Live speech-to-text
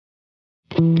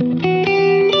Hello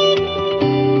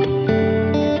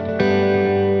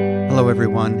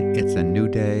everyone, it's a new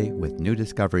day with new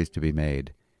discoveries to be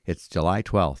made. It's July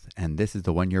 12th, and this is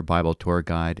the One Year Bible Tour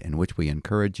Guide in which we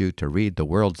encourage you to read the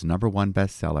world's #1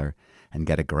 bestseller and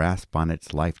get a grasp on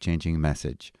its life-changing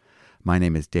message. My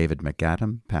name is David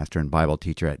MacAdam, pastor and Bible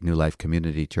teacher at New Life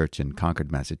Community Church in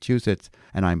Concord, Massachusetts,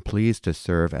 and I'm pleased to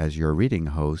serve as your reading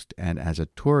host and as a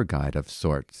tour guide of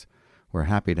sorts. We're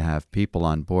happy to have people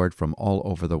on board from all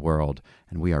over the world,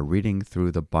 and we are reading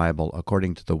through the Bible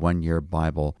according to the One Year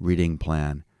Bible reading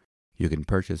plan. You can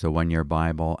purchase a one-year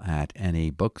Bible at any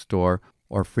bookstore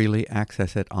or freely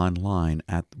access it online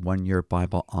at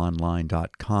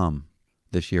oneyearbibleonline.com.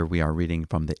 This year we are reading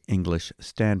from the English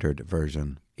Standard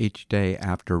Version. Each day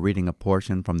after reading a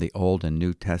portion from the Old and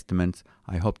New Testaments,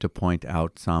 I hope to point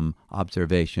out some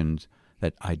observations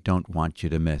that I don't want you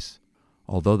to miss.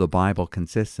 Although the Bible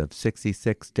consists of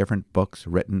 66 different books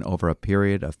written over a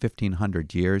period of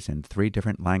 1,500 years in 3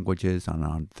 different languages and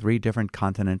on 3 different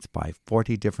continents by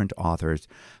 40 different authors,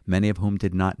 many of whom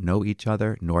did not know each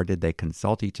other, nor did they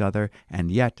consult each other,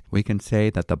 and yet we can say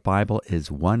that the Bible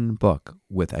is one book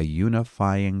with a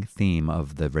unifying theme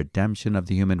of the redemption of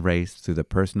the human race through the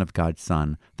person of God's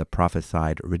Son, the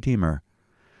prophesied Redeemer.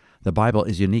 The Bible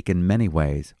is unique in many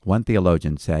ways. One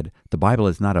theologian said, "The Bible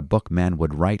is not a book man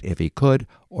would write if he could,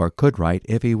 or could write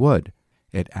if he would."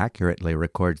 It accurately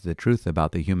records the truth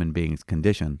about the human being's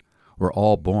condition. We're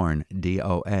all born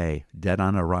DOA, dead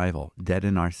on arrival, dead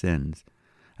in our sins.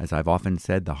 As I've often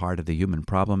said, the heart of the human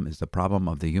problem is the problem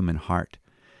of the human heart,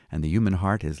 and the human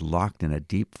heart is locked in a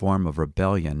deep form of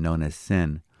rebellion known as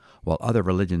sin. While other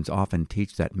religions often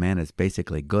teach that man is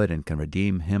basically good and can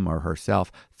redeem him or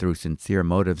herself through sincere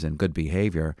motives and good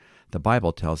behavior, the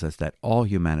Bible tells us that all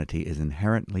humanity is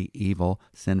inherently evil,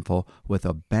 sinful, with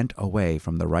a bent away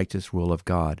from the righteous rule of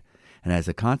God, and as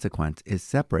a consequence is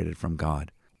separated from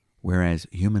God. Whereas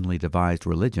humanly devised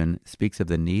religion speaks of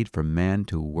the need for man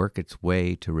to work its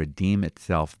way to redeem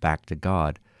itself back to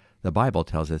God, the Bible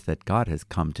tells us that God has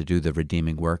come to do the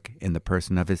redeeming work in the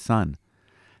person of His Son.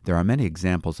 There are many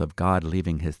examples of God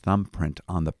leaving His thumbprint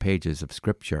on the pages of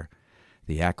Scripture.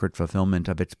 The accurate fulfillment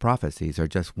of its prophecies are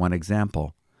just one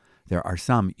example. There are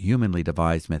some humanly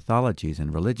devised mythologies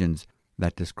and religions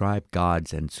that describe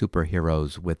gods and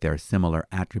superheroes with their similar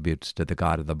attributes to the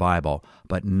God of the Bible,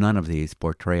 but none of these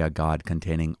portray a God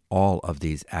containing all of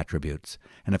these attributes.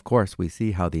 And of course, we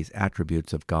see how these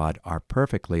attributes of God are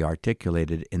perfectly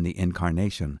articulated in the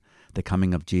Incarnation, the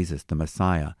coming of Jesus, the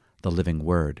Messiah, the living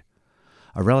Word.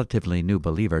 A relatively new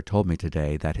believer told me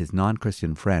today that his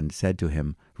non-Christian friend said to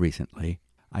him recently,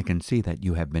 "I can see that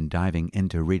you have been diving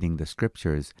into reading the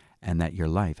Scriptures and that your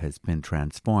life has been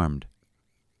transformed."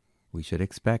 We should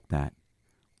expect that.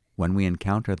 When we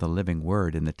encounter the living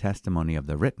Word in the testimony of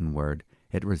the written Word,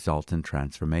 it results in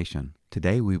transformation.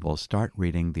 Today we will start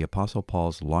reading the Apostle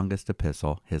Paul's longest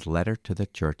epistle, his letter to the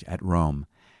church at Rome,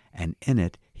 and in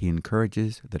it he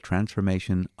encourages the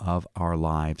transformation of our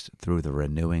lives through the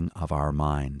renewing of our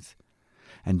minds.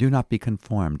 "And do not be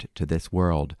conformed to this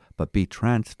world, but be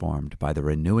transformed by the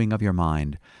renewing of your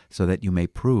mind, so that you may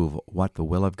prove what the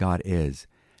will of God is,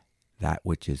 that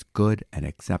which is good and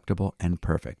acceptable and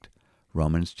perfect."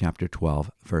 Romans chapter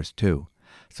 12, verse 2.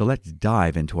 So let's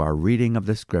dive into our reading of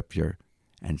the Scripture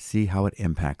and see how it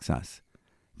impacts us.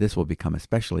 This will become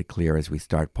especially clear as we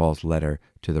start Paul's letter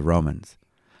to the Romans.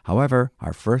 However,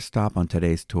 our first stop on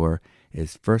today's tour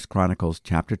is 1 Chronicles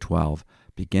chapter 12,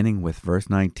 beginning with verse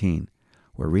 19.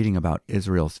 We're reading about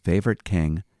Israel's favorite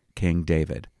king, King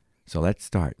David. So let's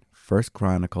start 1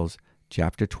 Chronicles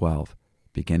chapter 12,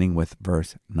 beginning with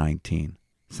verse 19.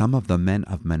 Some of the men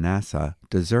of Manasseh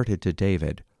deserted to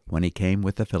David when he came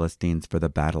with the Philistines for the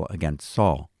battle against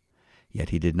Saul. Yet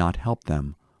he did not help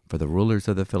them, for the rulers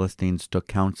of the Philistines took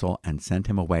counsel and sent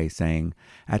him away, saying,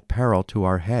 "At peril to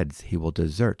our heads he will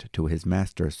desert to his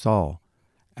master Saul."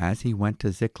 As he went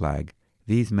to Ziklag,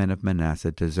 these men of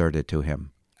Manasseh deserted to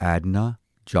him: Adnah,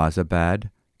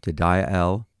 Jozabad,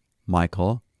 Jediael,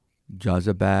 Michael,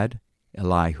 Jozabad,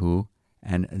 Elihu,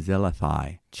 and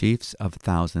Zelathai, chiefs of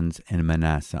thousands in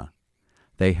Manasseh.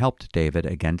 They helped David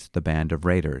against the band of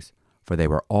raiders, for they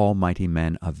were all mighty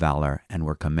men of valor and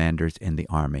were commanders in the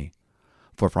army.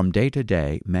 For from day to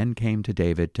day men came to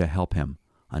David to help him,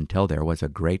 until there was a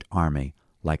great army,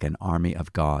 like an army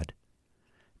of God.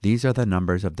 These are the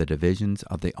numbers of the divisions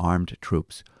of the armed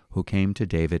troops who came to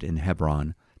David in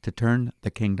Hebron to turn the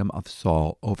kingdom of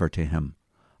Saul over to him,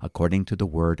 according to the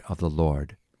word of the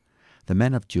Lord. The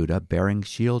men of Judah bearing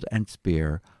shield and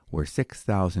spear were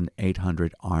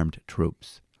 6,800 armed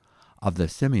troops. Of the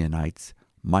Simeonites,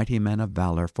 mighty men of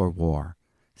valor for war,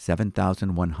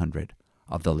 7,100,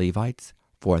 Of the Levites,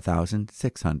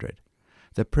 4,600.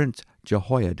 The prince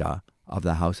Jehoiada of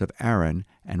the house of Aaron,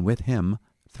 and with him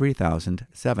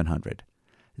 3,700.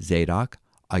 Zadok,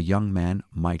 a young man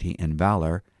mighty in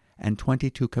valor, and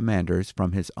 22 commanders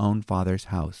from his own father's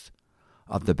house.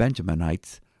 Of the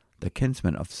Benjaminites, the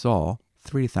kinsmen of Saul,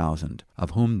 3,000,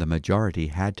 of whom the majority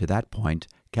had to that point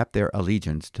kept their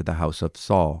allegiance to the house of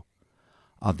Saul.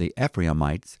 Of the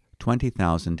Ephraimites,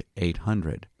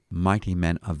 20,800, mighty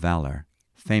men of valor,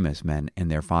 famous men in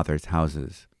their fathers'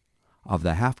 houses. Of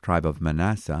the half-tribe of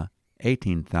Manasseh,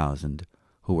 18,000,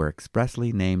 who were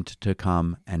expressly named to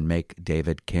come and make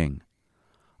David king.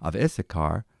 Of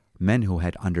Issachar, men who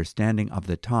had understanding of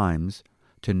the times,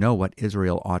 to know what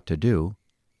Israel ought to do,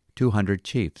 200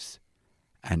 chiefs,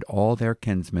 and all their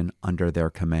kinsmen under their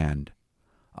command.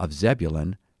 Of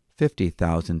Zebulun,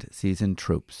 50,000 seasoned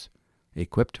troops,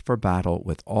 equipped for battle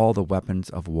with all the weapons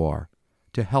of war,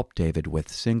 to help David with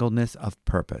singleness of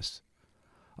purpose.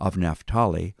 Of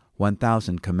Naphtali,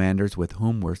 1,000 commanders, with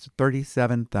whom were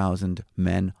 37,000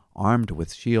 men armed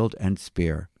with shield and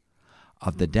spear.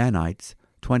 Of the Danites,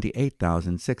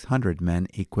 28,600 men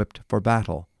equipped for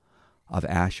battle. Of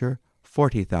Asher,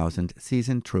 40,000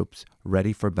 seasoned troops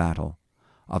ready for battle.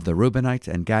 Of the Reubenites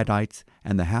and Gadites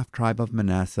and the half-tribe of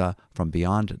Manasseh from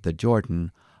beyond the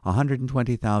Jordan,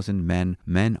 120,000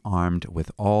 men armed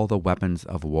with all the weapons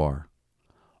of war.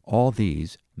 All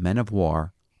these, men of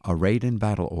war, arrayed in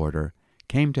battle order,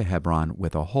 came to Hebron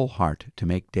with a whole heart to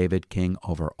make David king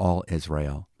over all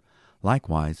Israel.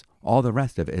 Likewise, all the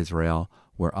rest of Israel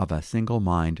were of a single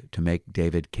mind to make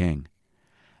David king.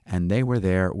 And they were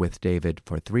there with David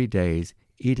for 3 days,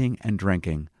 eating and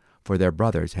drinking, for their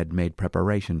brothers had made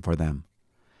preparation for them.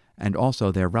 And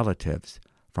also their relatives,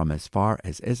 from as far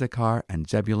as Issachar and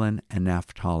Zebulun and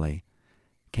Naphtali,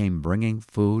 came bringing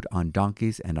food on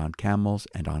donkeys and on camels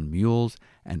and on mules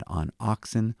and on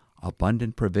oxen,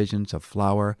 abundant provisions of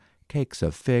flour, cakes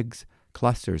of figs,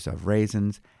 clusters of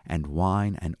raisins, and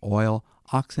wine and oil,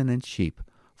 oxen and sheep,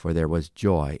 for there was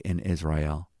joy in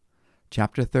Israel.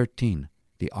 Chapter 13.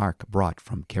 The ark brought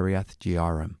from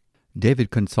Kiriath-Jearim.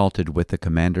 David consulted with the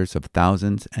commanders of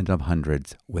thousands and of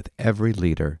hundreds, with every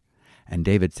leader. And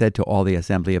David said to all the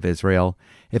assembly of Israel,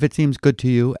 If it seems good to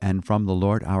you, and from the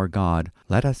Lord our God,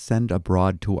 let us send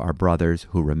abroad to our brothers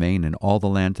who remain in all the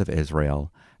lands of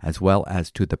Israel, as well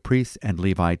as to the priests and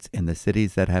Levites in the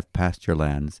cities that have pasture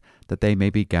lands, that they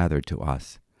may be gathered to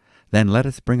us. Then let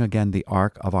us bring again the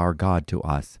ark of our God to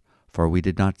us, for we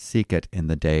did not seek it in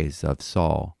the days of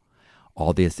Saul.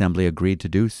 All the assembly agreed to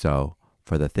do so,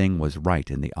 for the thing was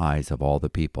right in the eyes of all the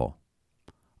people.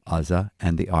 Uzzah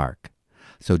and the ark.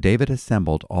 So David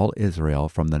assembled all Israel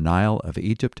from the Nile of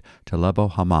Egypt to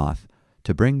Lebo-Hamath,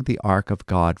 to bring the ark of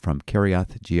God from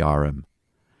Kiriath-Jearim.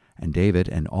 And David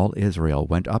and all Israel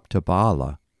went up to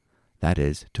Baalah, that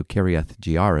is, to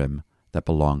Kiriath-Jearim, that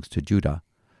belongs to Judah,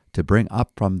 to bring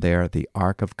up from there the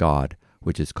ark of God,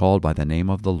 which is called by the name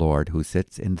of the Lord, who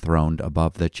sits enthroned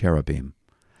above the cherubim.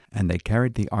 And they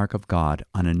carried the ark of God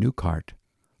on a new cart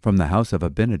from the house of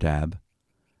Abinadab,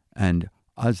 and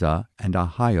Uzzah and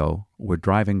Ahio were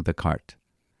driving the cart.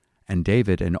 And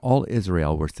David and all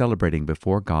Israel were celebrating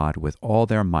before God with all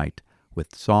their might,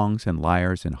 with songs and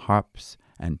lyres and harps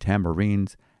and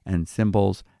tambourines and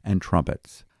cymbals and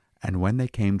trumpets. And when they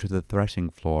came to the threshing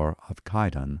floor of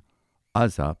Chidon,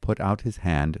 Uzzah put out his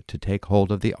hand to take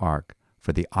hold of the ark,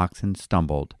 for the oxen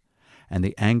stumbled. And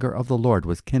the anger of the Lord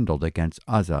was kindled against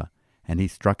Uzzah, and he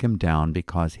struck him down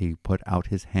because he put out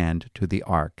his hand to the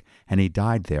ark, and he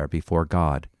died there before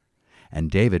God.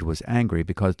 And David was angry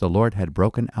because the Lord had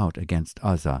broken out against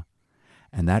Uzzah.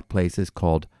 And that place is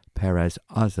called Perez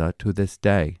Uzzah to this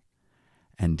day.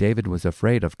 And David was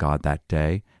afraid of God that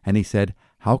day, and he said,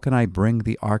 How can I bring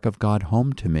the ark of God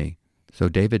home to me? So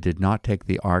David did not take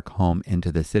the ark home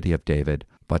into the city of David,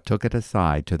 but took it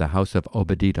aside to the house of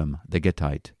Obed-Edom the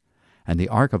Gittite. And the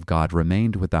ark of God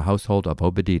remained with the household of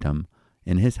Obed-Edom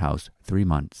in his house 3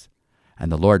 months.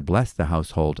 And the Lord blessed the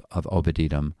household of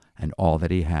Obed-Edom and all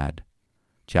that he had.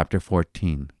 Chapter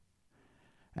 14.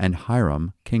 And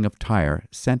Hiram, king of Tyre,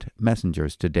 sent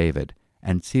messengers to David,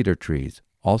 and cedar trees,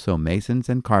 also masons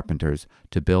and carpenters,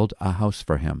 to build a house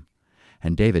for him.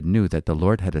 And David knew that the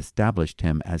Lord had established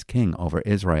him as king over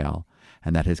Israel,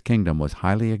 and that his kingdom was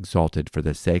highly exalted for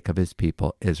the sake of his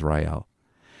people Israel.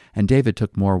 And David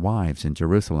took more wives in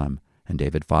Jerusalem, and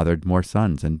David fathered more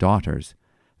sons and daughters.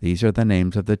 These are the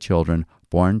names of the children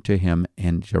born to him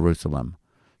in Jerusalem: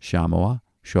 Shammua,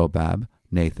 Shobab,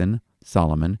 Nathan,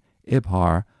 Solomon,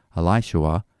 Ibhar,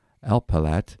 Elishua,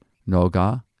 Elpelet,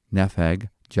 Noga, Nepheg,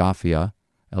 Japhia,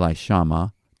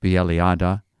 Elishama,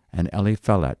 Beeliada, and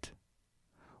Eliphelet.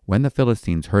 When the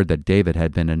Philistines heard that David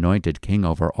had been anointed king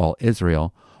over all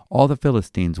Israel, all the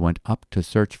Philistines went up to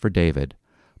search for David.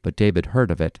 But David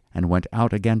heard of it and went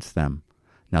out against them.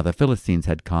 Now the Philistines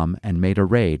had come and made a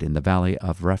raid in the valley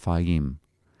of Rephaim.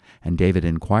 And David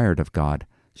inquired of God,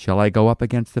 "Shall I go up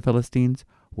against the Philistines?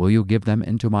 Will you give them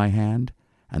into my hand?"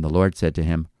 And the Lord said to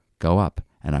him, "Go up,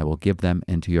 and I will give them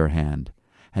into your hand."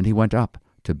 And he went up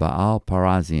to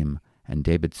Baal-perazim, and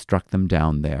David struck them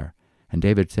down there. And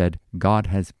David said, "God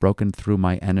has broken through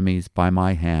my enemies by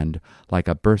my hand like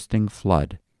a bursting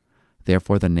flood."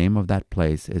 Therefore the name of that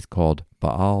place is called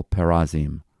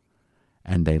Baal-perazim.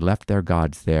 And they left their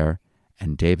gods there,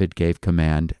 and David gave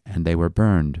command, and they were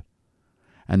burned.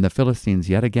 And the Philistines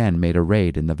yet again made a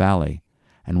raid in the valley.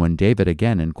 And when David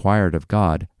again inquired of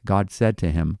God, God said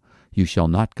to him, "You shall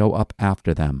not go up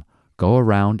after them. Go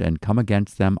around and come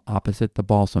against them opposite the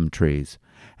balsam trees.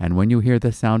 And when you hear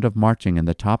the sound of marching in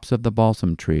the tops of the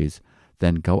balsam trees,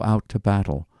 then go out to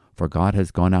battle, for God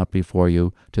has gone out before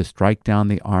you to strike down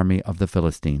the army of the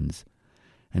Philistines."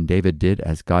 And David did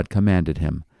as God commanded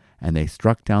him, and they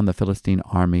struck down the Philistine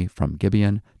army from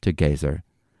Gibeon to Gezer.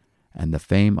 And the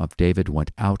fame of David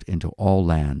went out into all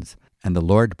lands, and the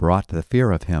Lord brought the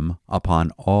fear of him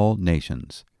upon all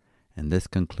nations. And this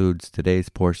concludes today's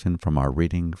portion from our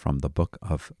reading from the book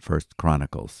of 1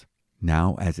 Chronicles.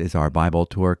 Now, as is our Bible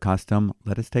tour custom,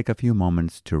 let us take a few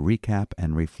moments to recap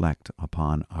and reflect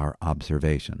upon our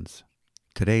observations.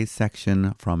 Today's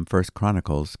section from 1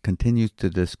 Chronicles continues to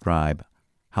describe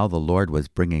how the Lord was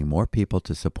bringing more people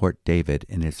to support David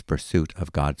in his pursuit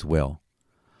of God's will.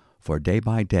 For day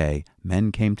by day,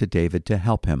 men came to David to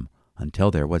help him,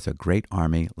 until there was a great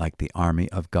army like the army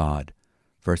of God.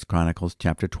 1 Chronicles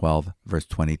chapter 12, verse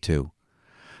 22.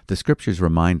 The Scriptures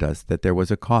remind us that there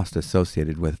was a cost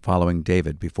associated with following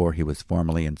David before he was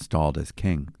formally installed as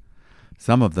king.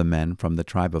 Some of the men from the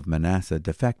tribe of Manasseh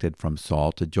defected from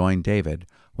Saul to join David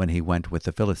when he went with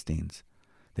the Philistines.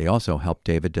 They also helped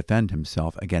David defend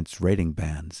himself against raiding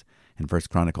bands. In 1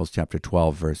 Chronicles chapter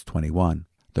 12, verse 21,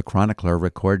 the chronicler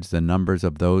records the numbers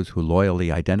of those who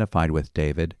loyally identified with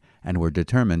David and were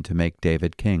determined to make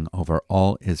David king over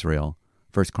all Israel.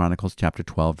 1 Chronicles chapter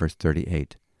 12, verse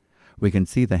 38. We can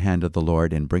see the hand of the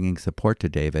Lord in bringing support to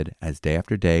David as day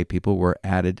after day people were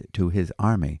added to his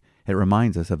army. It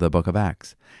reminds us of the book of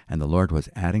Acts, and the Lord was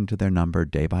adding to their number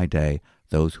day by day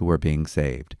those who were being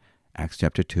saved. Acts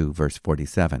chapter 2, verse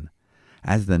 47.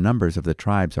 As the numbers of the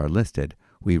tribes are listed,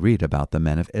 we read about the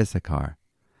men of Issachar.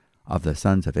 Of the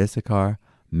sons of Issachar,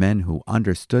 men who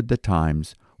understood the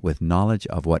times with knowledge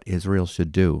of what Israel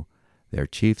should do. Their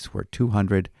chiefs were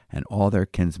 200, and all their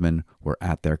kinsmen were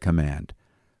at their command.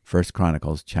 1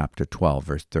 Chronicles chapter 12,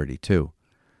 verse 32.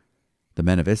 The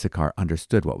men of Issachar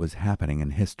understood what was happening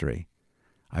in history.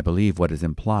 I believe what is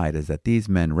implied is that these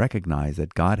men recognized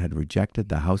that God had rejected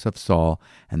the house of Saul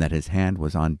and that his hand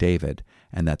was on David,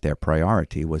 and that their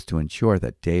priority was to ensure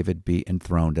that David be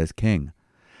enthroned as king.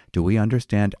 Do we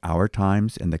understand our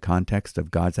times in the context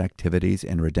of God's activities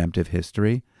in redemptive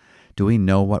history? Do we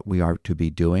know what we are to be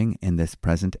doing in this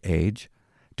present age?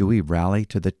 Do we rally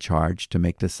to the charge to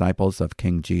make disciples of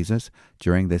King Jesus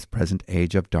during this present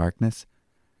age of darkness?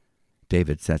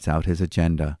 David sets out his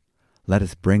agenda. Let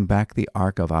us bring back the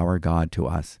ark of our God to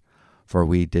us, for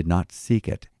we did not seek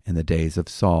it in the days of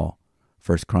Saul.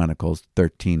 1 Chronicles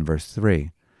 13, verse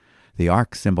 3. The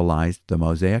ark symbolized the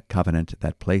Mosaic covenant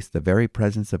that placed the very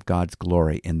presence of God's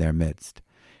glory in their midst.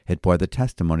 It bore the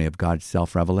testimony of God's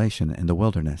self-revelation in the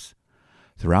wilderness.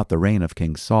 Throughout the reign of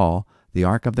King Saul, the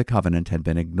Ark of the Covenant had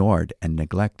been ignored and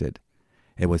neglected.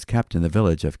 It was kept in the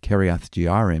village of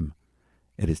Kiriath-Jearim.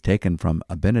 It is taken from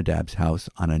Abinadab's house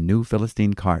on a new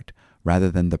Philistine cart rather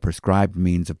than the prescribed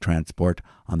means of transport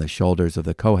on the shoulders of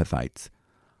the Kohathites.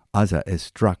 Uzzah is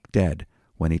struck dead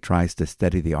when he tries to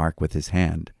steady the ark with his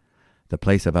hand. The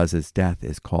place of Uzzah's death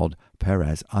is called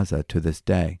Perez Uzzah to this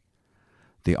day.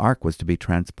 The ark was to be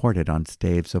transported on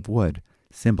staves of wood,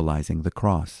 symbolizing the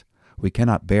cross. We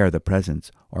cannot bear the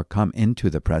presence or come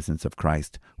into the presence of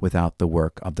Christ without the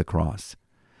work of the cross.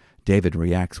 David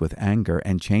reacts with anger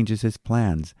and changes his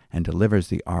plans and delivers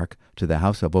the ark to the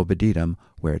house of Obed-Edom,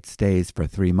 where it stays for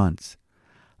 3 months.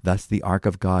 Thus the ark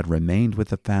of God remained with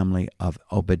the family of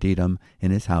Obed-Edom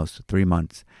in his house 3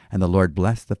 months, and the Lord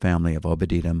blessed the family of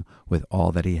Obed-Edom with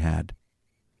all that he had.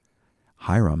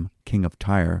 Hiram, king of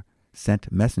Tyre,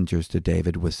 sent messengers to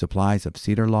David with supplies of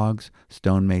cedar logs,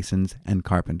 stonemasons, and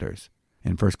carpenters.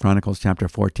 In 1 Chronicles chapter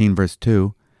 14, verse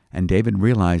 2, and David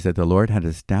realized that the Lord had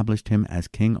established him as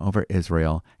king over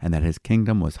Israel, and that his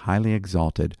kingdom was highly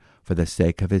exalted for the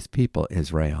sake of his people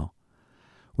Israel.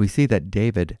 We see that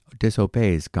David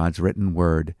disobeys God's written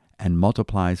word and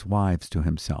multiplies wives to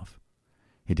himself.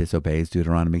 He disobeys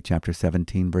Deuteronomy chapter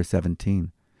 17, verse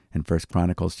 17, and 1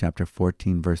 Chronicles chapter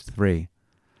 14, verse 3.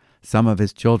 Some of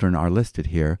his children are listed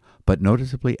here, but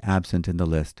noticeably absent in the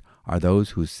list are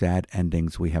those whose sad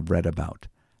endings we have read about: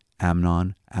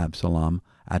 Amnon, Absalom,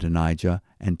 Adonijah,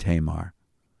 and Tamar.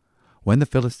 When the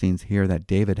Philistines hear that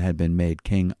David had been made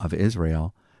king of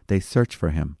Israel, they search for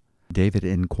him. David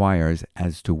inquires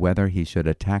as to whether he should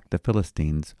attack the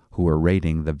Philistines who were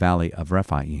raiding the valley of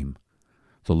Rephaim.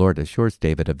 The Lord assures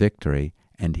David of victory,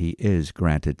 and he is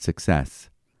granted success.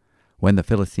 When the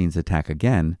Philistines attack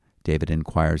again, David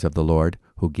inquires of the Lord,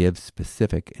 who gives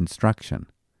specific instruction.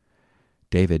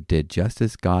 David did just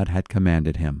as God had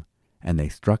commanded him, and they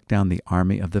struck down the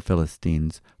army of the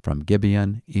Philistines from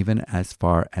Gibeon even as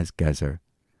far as Gezer.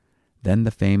 Then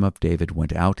the fame of David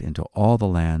went out into all the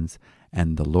lands,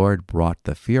 and the Lord brought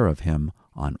the fear of him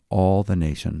on all the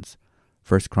nations.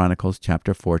 1 Chronicles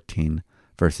chapter 14,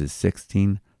 verses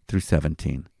 16 through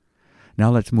 17.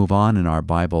 Now let's move on in our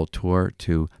Bible tour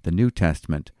to the New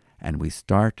Testament, and we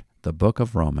start the book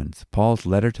of Romans, Paul's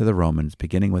letter to the Romans,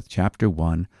 beginning with chapter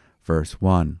 1, verse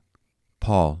 1.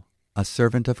 Paul, a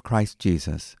servant of Christ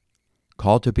Jesus,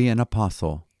 called to be an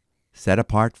apostle, set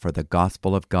apart for the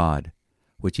gospel of God,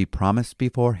 which he promised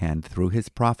beforehand through his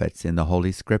prophets in the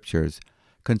Holy Scriptures,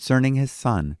 concerning his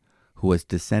Son, who was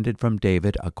descended from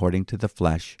David according to the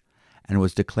flesh, and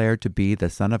was declared to be the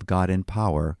Son of God in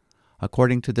power,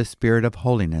 according to the Spirit of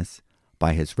holiness,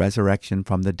 by his resurrection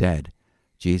from the dead,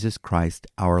 Jesus Christ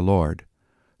our Lord,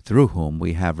 through whom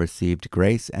we have received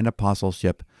grace and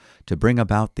apostleship to bring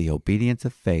about the obedience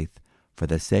of faith for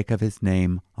the sake of his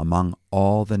name among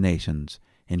all the nations,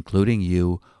 including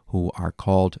you who are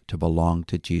called to belong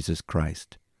to Jesus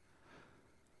Christ.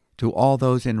 To all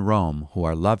those in Rome who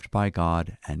are loved by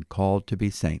God and called to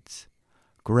be saints,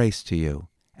 grace to you,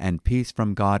 and peace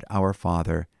from God our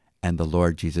Father and the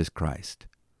Lord Jesus Christ.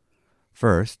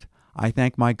 First, I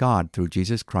thank my God through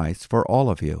Jesus Christ for all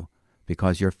of you,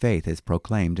 because your faith is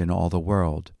proclaimed in all the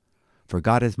world. For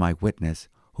God is my witness,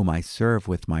 whom I serve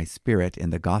with my spirit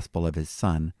in the gospel of his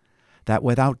Son, that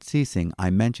without ceasing I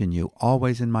mention you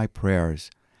always in my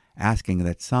prayers, asking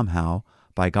that somehow,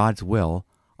 by God's will,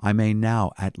 I may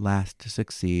now at last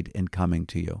succeed in coming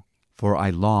to you. For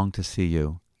I long to see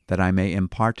you, that I may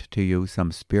impart to you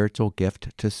some spiritual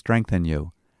gift to strengthen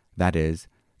you, that is,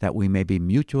 that we may be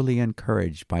mutually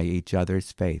encouraged by each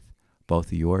other's faith,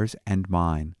 both yours and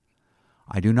mine.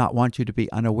 I do not want you to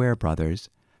be unaware, brothers,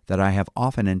 that I have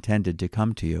often intended to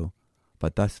come to you,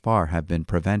 but thus far have been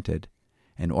prevented,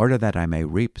 in order that I may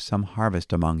reap some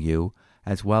harvest among you,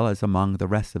 as well as among the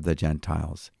rest of the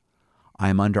Gentiles. I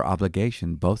am under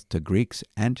obligation both to Greeks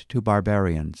and to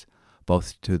barbarians,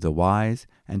 both to the wise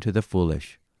and to the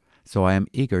foolish. So I am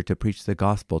eager to preach the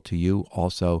gospel to you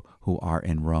also who are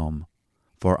in Rome.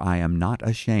 For I am not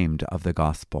ashamed of the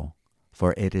gospel,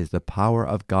 for it is the power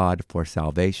of God for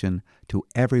salvation to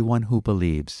everyone who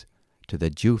believes, to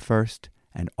the Jew first,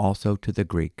 and also to the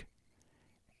Greek.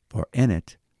 For in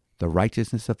it the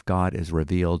righteousness of God is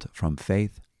revealed from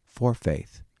faith for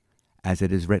faith, as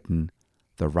it is written,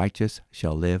 the righteous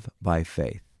shall live by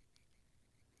faith.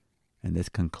 And this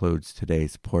concludes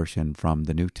today's portion from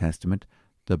the New Testament,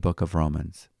 the book of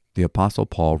Romans. The Apostle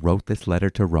Paul wrote this letter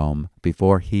to Rome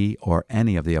before he or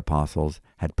any of the apostles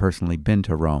had personally been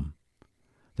to Rome.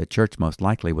 The church most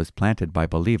likely was planted by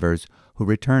believers who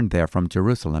returned there from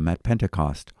Jerusalem at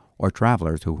Pentecost, or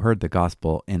travelers who heard the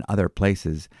gospel in other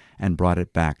places and brought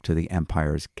it back to the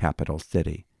empire's capital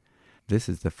city. This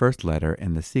is the first letter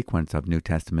in the sequence of New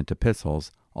Testament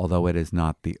epistles, although it is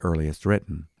not the earliest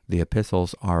written. The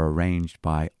epistles are arranged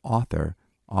by author,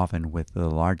 often with the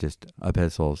largest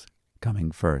epistles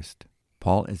coming first.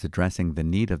 Paul is addressing the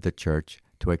need of the church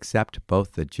to accept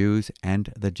both the Jews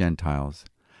and the Gentiles.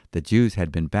 The Jews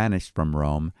had been banished from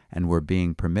Rome and were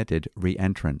being permitted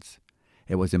re-entrance.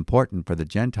 It was important for the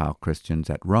Gentile Christians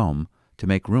at Rome to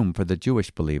make room for the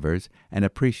Jewish believers and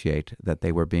appreciate that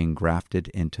they were being grafted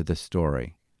into the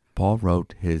story. Paul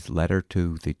wrote his letter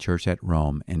to the church at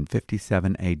Rome in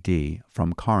 57 A.D.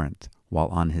 from Corinth while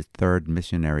on his third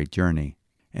missionary journey.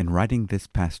 In writing this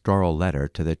pastoral letter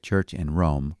to the church in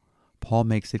Rome, Paul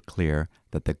makes it clear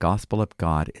that the gospel of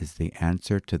God is the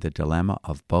answer to the dilemma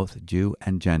of both Jew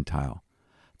and Gentile.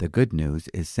 The good news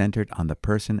is centered on the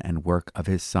person and work of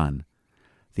his Son.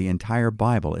 The entire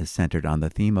Bible is centered on the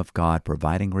theme of God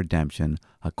providing redemption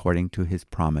according to his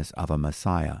promise of a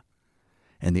Messiah.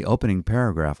 In the opening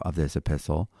paragraph of this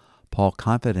epistle, Paul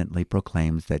confidently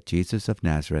proclaims that Jesus of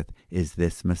Nazareth is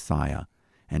this Messiah,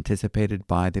 anticipated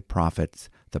by the prophets,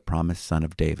 the promised Son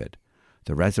of David.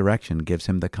 The resurrection gives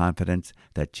him the confidence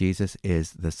that Jesus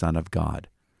is the Son of God.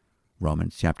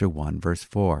 Romans chapter 1, verse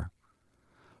 4.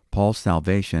 Paul's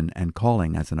salvation and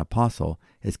calling as an apostle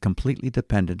is completely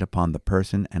dependent upon the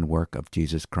person and work of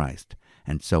Jesus Christ,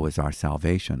 and so is our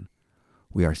salvation.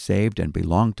 We are saved and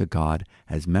belong to God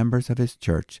as members of His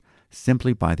church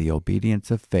simply by the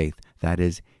obedience of faith, that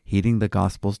is, heeding the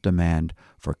gospel's demand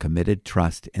for committed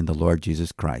trust in the Lord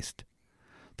Jesus Christ.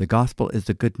 The gospel is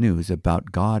the good news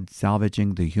about God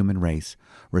salvaging the human race,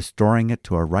 restoring it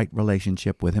to a right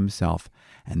relationship with Himself,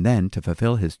 and then, to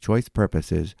fulfill His choice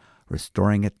purposes,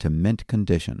 restoring it to mint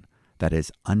condition, that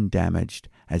is, undamaged,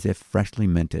 as if freshly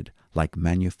minted, like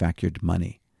manufactured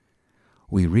money.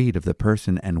 We read of the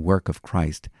person and work of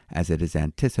Christ as it is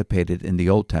anticipated in the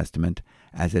Old Testament,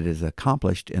 as it is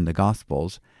accomplished in the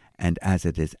Gospels, and as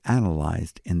it is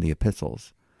analyzed in the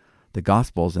Epistles. The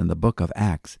Gospels and the book of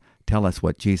Acts tell us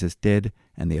what Jesus did,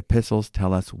 and the Epistles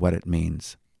tell us what it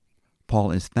means.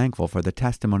 Paul is thankful for the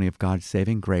testimony of God's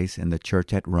saving grace in the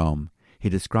church at Rome. He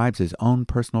describes his own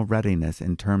personal readiness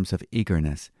in terms of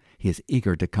eagerness. He is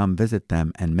eager to come visit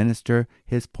them and minister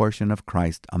his portion of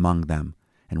Christ among them.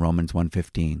 In Romans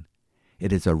 1:15,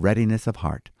 it is a readiness of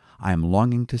heart. I am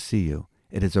longing to see you.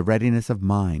 It is a readiness of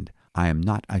mind. I am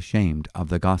not ashamed of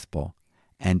the gospel.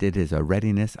 And it is a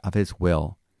readiness of his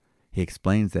will. He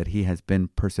explains that he has been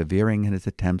persevering in his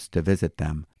attempts to visit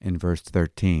them in verse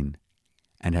 13,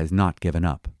 and has not given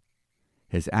up.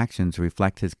 His actions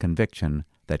reflect his conviction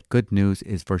that good news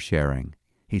is for sharing.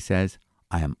 He says,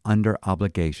 I am under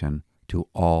obligation to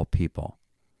all people.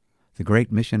 The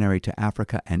great missionary to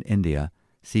Africa and India,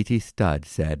 C.T. Studd,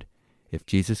 said, If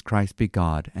Jesus Christ be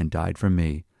God and died for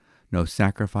me, no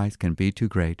sacrifice can be too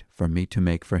great for me to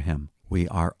make for him. We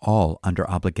are all under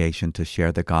obligation to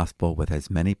share the gospel with as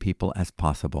many people as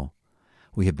possible.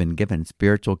 We have been given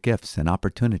spiritual gifts and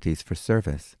opportunities for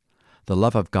service. The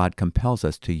love of God compels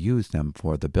us to use them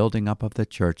for the building up of the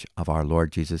church of our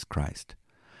Lord Jesus Christ.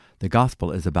 The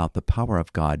gospel is about the power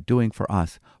of God doing for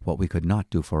us what we could not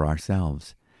do for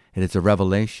ourselves. It is a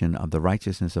revelation of the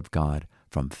righteousness of God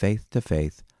from faith to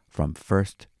faith, from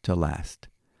first to last.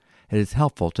 It is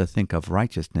helpful to think of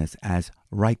righteousness as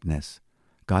rightness.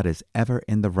 God is ever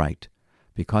in the right.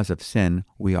 Because of sin,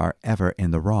 we are ever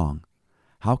in the wrong.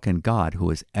 How can God, who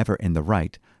is ever in the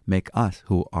right, make us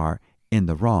who are in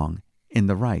the wrong in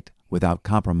the right without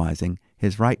compromising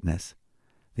his rightness?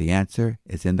 The answer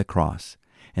is in the cross.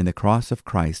 In the cross of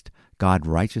Christ, God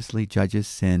righteously judges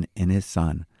sin in his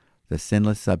Son, the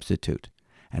sinless substitute,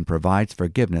 and provides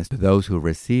forgiveness to those who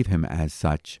receive him as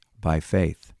such by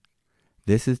faith.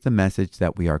 This is the message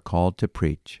that we are called to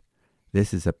preach.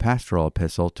 This is a pastoral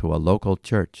epistle to a local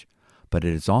church, but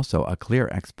it is also a clear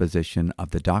exposition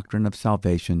of the doctrine of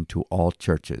salvation to all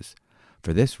churches.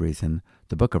 For this reason,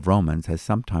 the book of Romans has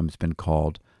sometimes been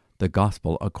called the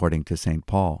Gospel according to St.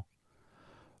 Paul.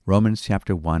 Romans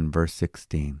chapter 1, verse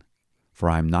 16. For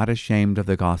I am not ashamed of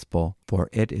the gospel, for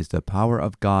it is the power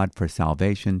of God for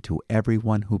salvation to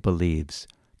everyone who believes,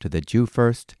 to the Jew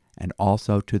first, and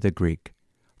also to the Greek.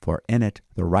 For in it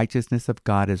the righteousness of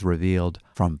God is revealed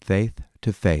from faith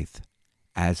to faith,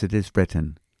 as it is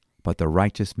written, But the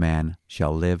righteous man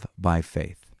shall live by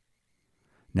faith.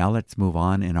 Now let's move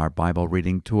on in our Bible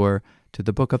reading tour to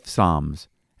the book of Psalms,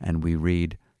 and we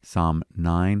read Psalm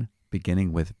 9,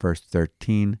 beginning with verse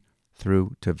 13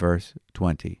 through to verse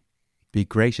 20. Be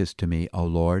gracious to me, O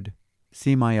Lord.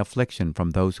 See my affliction from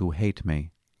those who hate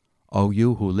me. O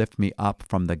you who lift me up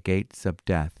from the gates of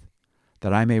death,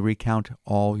 that I may recount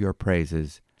all your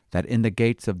praises, that in the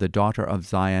gates of the daughter of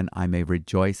Zion I may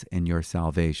rejoice in your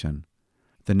salvation.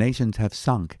 The nations have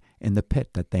sunk in the pit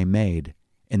that they made,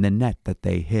 in the net that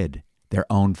they hid. Their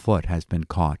own foot has been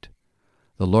caught.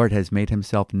 The Lord has made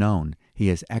himself known. He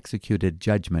has executed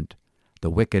judgment. The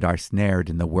wicked are snared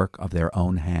in the work of their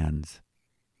own hands.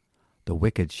 The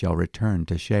wicked shall return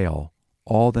to Sheol,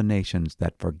 all the nations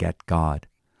that forget God.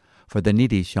 For the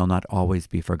needy shall not always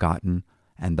be forgotten,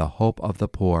 and the hope of the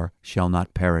poor shall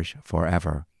not perish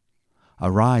forever.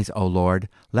 Arise, O Lord,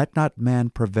 let not man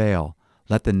prevail.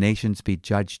 Let the nations be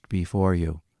judged before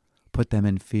you. Put them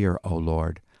in fear, O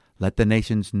Lord. Let the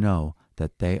nations know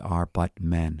that they are but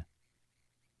men.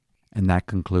 And that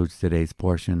concludes today's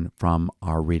portion from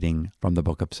our reading from the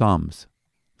book of Psalms.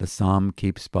 The psalm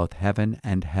keeps both heaven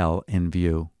and hell in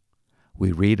view.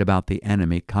 We read about the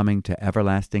enemy coming to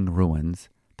everlasting ruins,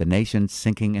 the nations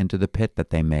sinking into the pit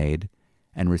that they made,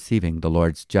 and receiving the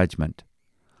Lord's judgment.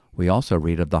 We also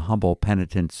read of the humble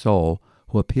penitent soul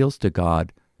who appeals to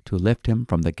God to lift him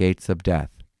from the gates of death.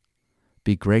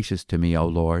 Be gracious to me, O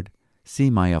Lord.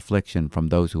 See my affliction from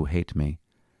those who hate me.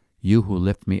 You who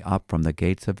lift me up from the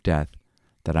gates of death,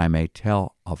 that I may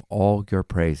tell of all your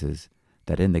praises,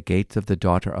 that in the gates of the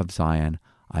daughter of Zion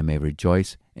I may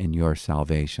rejoice in your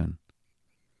salvation.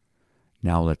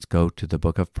 Now let's go to the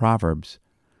book of Proverbs,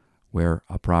 where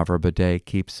a proverb a day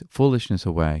keeps foolishness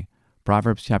away.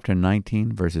 Proverbs chapter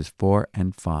 19, verses 4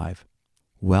 and 5.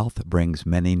 Wealth brings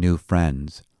many new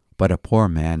friends, but a poor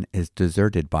man is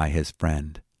deserted by his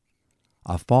friend.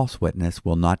 A false witness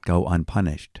will not go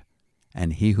unpunished,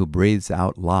 and he who breathes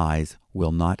out lies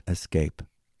will not escape.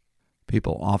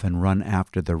 People often run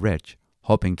after the rich,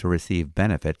 hoping to receive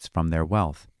benefits from their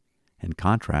wealth. In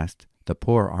contrast, the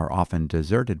poor are often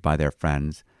deserted by their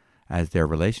friends, as their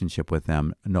relationship with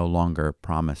them no longer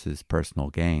promises personal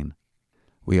gain.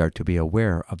 We are to be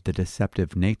aware of the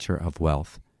deceptive nature of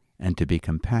wealth, and to be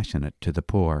compassionate to the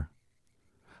poor.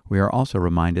 We are also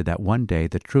reminded that one day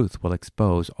the truth will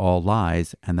expose all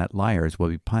lies, and that liars will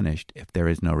be punished if there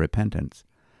is no repentance.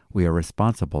 We are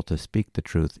responsible to speak the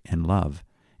truth in love,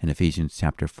 in Ephesians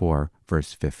chapter 4,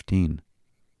 verse 15.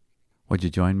 Would you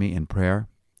join me in prayer?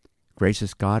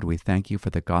 Gracious God, we thank you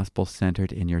for the gospel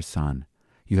centered in your Son.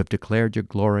 You have declared your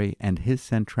glory and his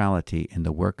centrality in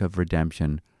the work of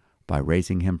redemption by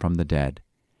raising him from the dead.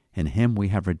 In him we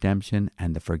have redemption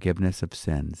and the forgiveness of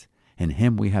sins. In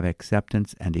him we have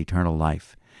acceptance and eternal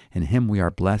life. In him we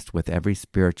are blessed with every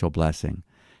spiritual blessing.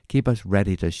 Keep us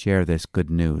ready to share this good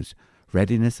news,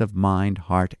 readiness of mind,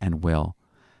 heart, and will.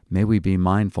 May we be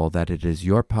mindful that it is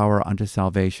your power unto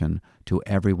salvation to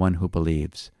everyone who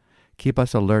believes. Keep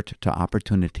us alert to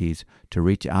opportunities to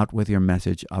reach out with your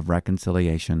message of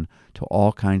reconciliation to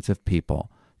all kinds of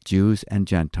people, Jews and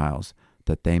Gentiles,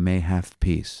 that they may have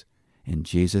peace. In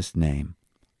Jesus' name,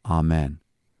 amen.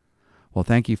 Well,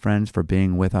 thank you, friends, for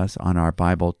being with us on our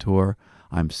Bible tour.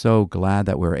 I'm so glad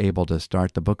that we're able to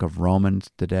start the book of Romans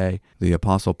today. The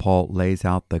Apostle Paul lays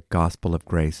out the gospel of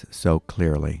grace so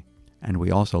clearly. And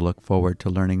we also look forward to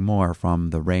learning more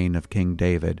from the reign of King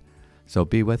David. So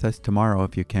be with us tomorrow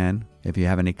if you can. If you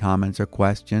have any comments or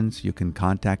questions, you can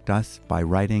contact us by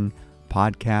writing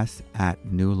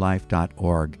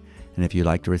podcasts@newlife.org. And if you'd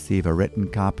like to receive a written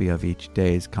copy of each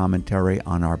day's commentary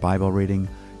on our Bible reading,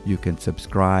 you can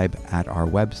subscribe at our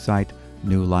website,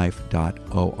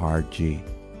 newlife.org.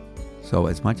 So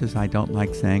as much as I don't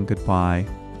like saying goodbye,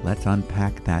 let's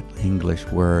unpack that English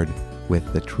word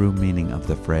with the true meaning of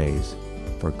the phrase.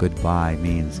 For goodbye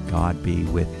means God be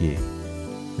with ye.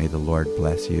 May the Lord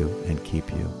bless you and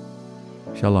keep you.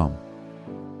 Shalom.